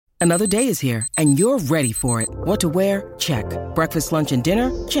Another day is here, and you're ready for it. What to wear? Check. Breakfast, lunch, and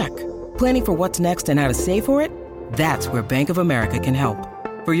dinner? Check. Planning for what's next and how to save for it? That's where Bank of America can help.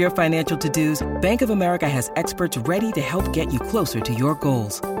 For your financial to-dos, Bank of America has experts ready to help get you closer to your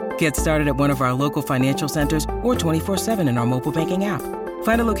goals. Get started at one of our local financial centers or 24/7 in our mobile banking app.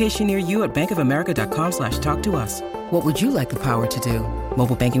 Find a location near you at bankofamerica.com/talktous. What would you like the power to do?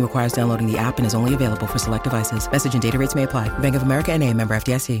 Mobile banking requires downloading the app and is only available for select devices. Message and data rates may apply. Bank of America NA, member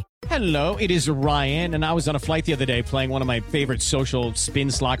FDIC. Hello, it is Ryan, and I was on a flight the other day playing one of my favorite social spin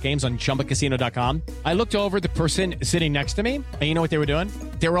slot games on ChumbaCasino.com. I looked over at the person sitting next to me, and you know what they were doing?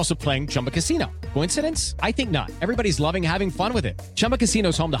 They were also playing Chumba Casino. Coincidence? I think not. Everybody's loving having fun with it. Chumba Casino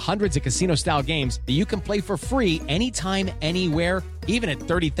is home to hundreds of casino-style games that you can play for free anytime, anywhere, even at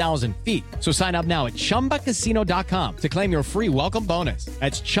 30,000 feet. So sign up now at ChumbaCasino.com to claim your free welcome bonus.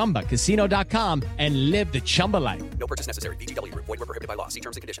 That's ChumbaCasino.com and live the Chumba life. No purchase necessary. VGW. Void where prohibited by law. See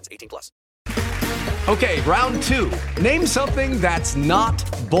terms and conditions. 18+. Okay, round two. Name something that's not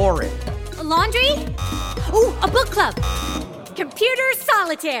boring. A laundry? Ooh, a book club. Computer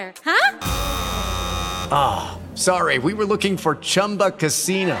solitaire, huh? Sorry, we were looking for Chumba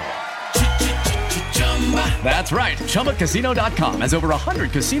Casino. That's right. ChumbaCasino.com has over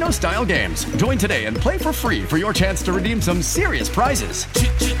 100 casino-style games. Join today and play for free for your chance to redeem some serious prizes.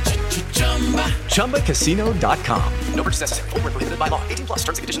 ChumbaCasino.com. No purchase necessary. Void where prohibited by law. 18+.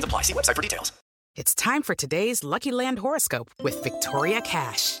 Terms and conditions apply. See website for details. It's time for today's Lucky Land horoscope with Victoria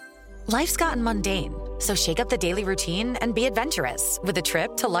Cash. Life's gotten mundane, so shake up the daily routine and be adventurous with a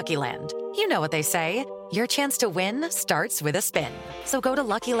trip to Lucky Land. You know what they say, your chance to win starts with a spin. So go to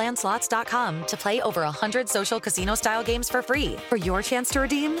LuckyLandSlots.com to play over 100 social casino-style games for free for your chance to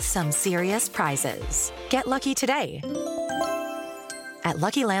redeem some serious prizes. Get lucky today at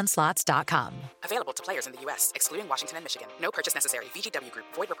LuckyLandSlots.com. Available to players in the U.S., excluding Washington and Michigan. No purchase necessary. VGW Group.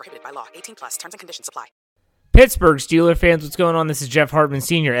 Void where prohibited by law. 18+. Terms and conditions apply. Pittsburgh Steelers fans, what's going on? This is Jeff Hartman,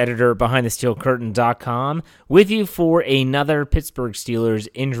 senior editor at BehindTheSteelCurtain.com, with you for another Pittsburgh Steelers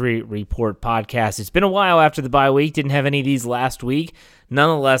injury report podcast. It's been a while after the bye week. Didn't have any of these last week.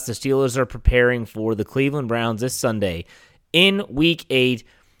 Nonetheless, the Steelers are preparing for the Cleveland Browns this Sunday in Week 8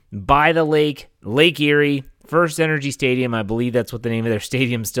 by the lake, Lake Erie, First Energy Stadium. I believe that's what the name of their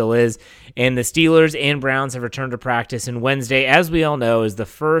stadium still is. And the Steelers and Browns have returned to practice. And Wednesday, as we all know, is the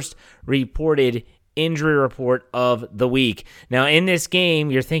first reported injury report of the week. Now, in this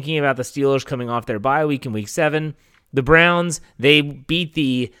game, you're thinking about the Steelers coming off their bye week in Week 7. The Browns, they beat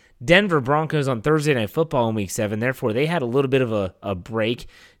the Denver Broncos on Thursday Night Football in Week 7. Therefore, they had a little bit of a break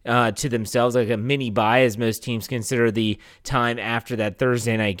to themselves, like a mini bye, as most teams consider the time after that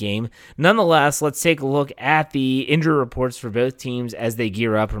Thursday night game. Nonetheless, let's take a look at the injury reports for both teams as they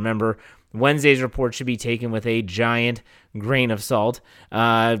gear up. Remember, Wednesday's report should be taken with a giant grain of salt,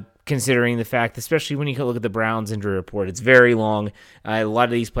 considering the fact, especially when you look at the Browns injury report, it's very long. A lot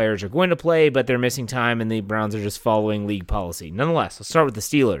of these players are going to play, but they're missing time, and the Browns are just following league policy. Nonetheless, let's start with the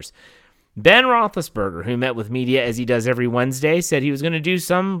Steelers. Ben Roethlisberger, who met with media as he does every Wednesday, said he was going to do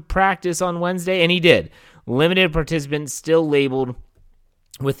some practice on Wednesday, and he did. Limited participants still labeled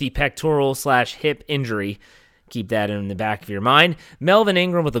with the pectoral/hip injury. Keep that in the back of your mind. Melvin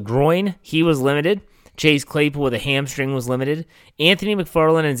Ingram with a groin, he was limited. Chase Claypool with a hamstring was limited. Anthony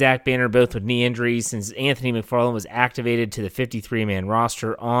McFarland and Zach Banner both with knee injuries, since Anthony McFarland was activated to the 53-man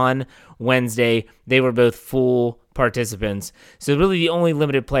roster on Wednesday. They were both full participants. So really the only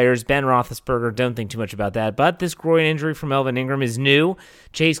limited players, Ben Roethlisberger, don't think too much about that. But this groin injury from Melvin Ingram is new.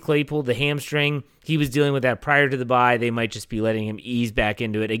 Chase Claypool, the hamstring, he was dealing with that prior to the bye. They might just be letting him ease back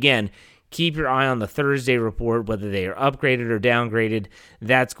into it. Again, keep your eye on the Thursday report, whether they are upgraded or downgraded.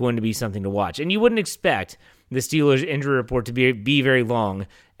 That's going to be something to watch. And you wouldn't expect the Steelers injury report to be very long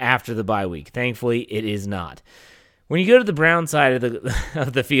after the bye week. Thankfully, it is not. When you go to the Brown side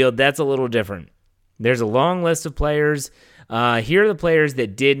of the field, that's a little different. There's a long list of players. Here are the players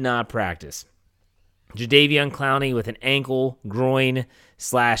that did not practice. Jadeveon Clowney with an ankle,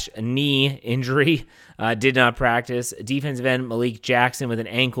 groin/knee injury did not practice. Defensive end Malik Jackson with an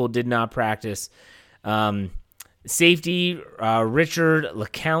ankle did not practice. Safety Richard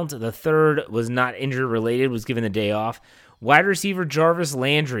LeCount III was not injury related, was given the day off. Wide receiver Jarvis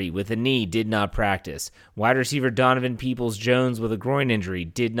Landry with a knee did not practice. Wide receiver Donovan Peoples-Jones with a groin injury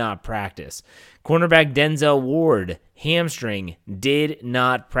did not practice. Cornerback Denzel Ward, hamstring, did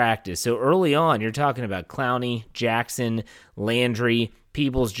not practice. So early on, you're talking about Clowney, Jackson, Landry,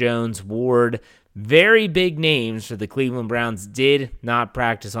 Peoples-Jones, Ward. Very big names for the Cleveland Browns did not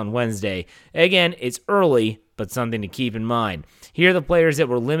practice on Wednesday. Again, it's early, but something to keep in mind. Here are the players that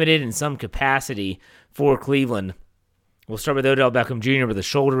were limited in some capacity for Cleveland. We'll start with Odell Beckham Jr. with a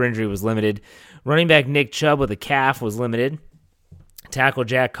shoulder injury was limited. Running back Nick Chubb with a calf was limited. Tackle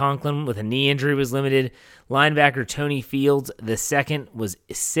Jack Conklin with a knee injury was limited. Linebacker Tony Fields II was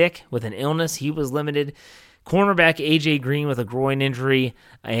sick with an illness. He was limited. Cornerback A.J. Green with a groin injury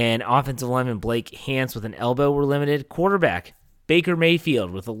and offensive lineman Blake Hance with an elbow were limited. Quarterback Baker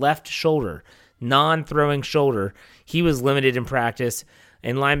Mayfield with a left shoulder, non-throwing shoulder, he was limited in practice.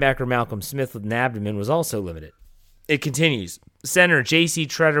 And linebacker Malcolm Smith with an abdomen was also limited. It continues. Center J.C.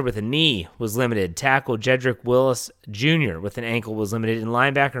 Treader with a knee was limited. Tackle Jedrick Willis Jr. with an ankle was limited. And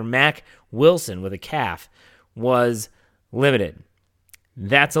linebacker Mac Wilson with a calf was limited.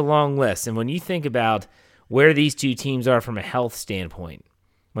 That's a long list. And when you think about where these two teams are from a health standpoint,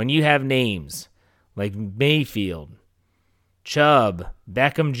 when you have names like Mayfield, Chubb,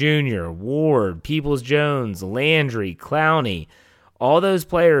 Beckham Jr., Ward, Peoples-Jones, Landry, Clowney, all those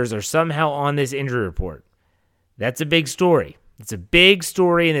players are somehow on this injury report. That's a big story. It's a big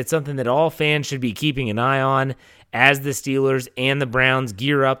story, and it's something that all fans should be keeping an eye on as the Steelers and the Browns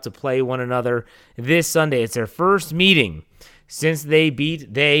gear up to play one another this Sunday. It's their first meeting since they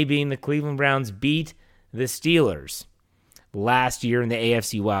being the Cleveland Browns, beat the Steelers last year in the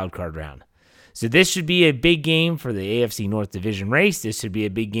AFC wildcard round. So this should be a big game for the AFC North Division race. This should be a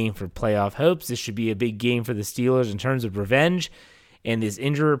big game for playoff hopes. This should be a big game for the Steelers in terms of revenge. And this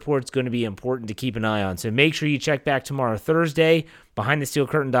injury report is going to be important to keep an eye on. So make sure you check back tomorrow, Thursday.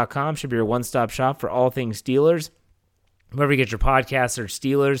 BehindTheSteelCurtain.com should be your one-stop shop for all things Steelers. Wherever you get your podcasts or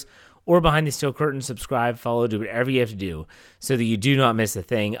Steelers or Behind the Steel Curtain, subscribe, follow, do whatever you have to do so that you do not miss a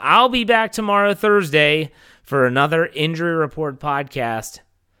thing. I'll be back tomorrow, Thursday, for another Injury Report podcast.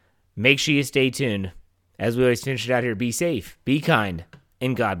 Make sure you stay tuned. As we always finish it out here, be safe, be kind,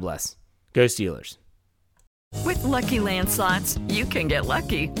 and God bless. Go Steelers. With Lucky Land Slots, you can get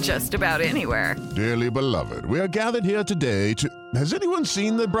lucky just about anywhere. Dearly beloved, we are gathered here today to... Has anyone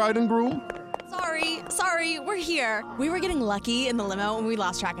seen the bride and groom? Sorry, we're here. We were getting lucky in the limo and we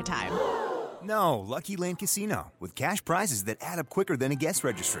lost track of time. No, Lucky Land Casino, with cash prizes that add up quicker than a guest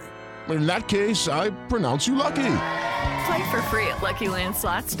registry. In that case, I pronounce you lucky. Play for free at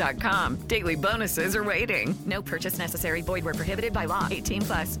LuckyLandSlots.com. Daily bonuses are waiting. No purchase necessary. Void where prohibited by law.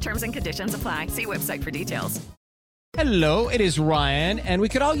 18+. Terms and conditions apply. See website for details. Hello, it is Ryan, and we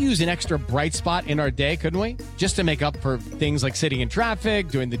could all use an extra bright spot in our day, couldn't we? Just to make up for things like sitting in traffic,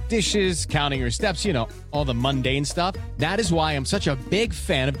 doing the dishes, counting your steps, you know, all the mundane stuff. That is why I'm such a big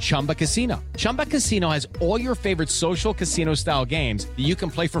fan of Chumba Casino. Chumba Casino has all your favorite social casino-style games that you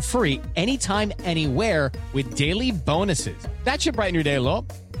can play for free anytime, anywhere with daily bonuses. That should brighten your day a little.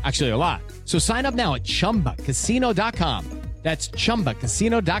 Actually, a lot. So sign up now at ChumbaCasino.com. That's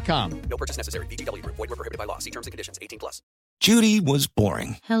ChumbaCasino.com. No purchase necessary. VGW Group. Void where prohibited by law. See terms and conditions. 18+. Judy was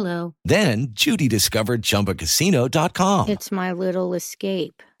boring. Hello. Then Judy discovered ChumbaCasino.com. It's my little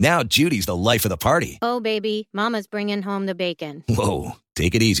escape. Now Judy's the life of the party. Oh, baby, mama's bringing home the bacon. Whoa,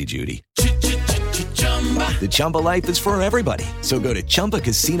 take it easy, Judy. The Chumba life is for everybody. So go to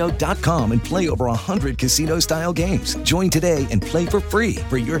ChumbaCasino.com and play over 100 casino-style games. Join today and play for free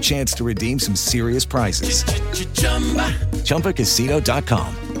for your chance to redeem some serious prizes.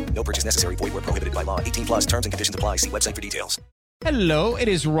 ChumbaCasino.com. No purchase necessary. Void where prohibited by law. 18+. Terms and conditions apply. See website for details. Hello, it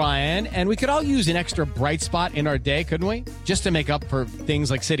is Ryan, and we could all use an extra bright spot in our day, couldn't we? Just to make up for things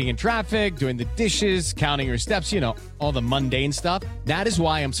like sitting in traffic, doing the dishes, counting your steps, you know, all the mundane stuff. That is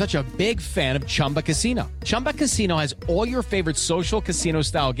why I'm such a big fan of Chumba Casino. Chumba Casino has all your favorite social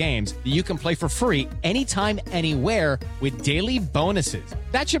casino-style games that you can play for free anytime, anywhere with daily bonuses.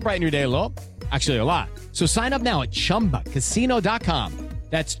 That should brighten your day a little. Actually, a lot. So sign up now at ChumbaCasino.com.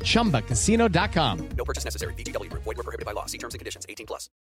 That's ChumbaCasino.com. No purchase necessary. VGW Group. Void where prohibited by law. See terms and conditions. 18+.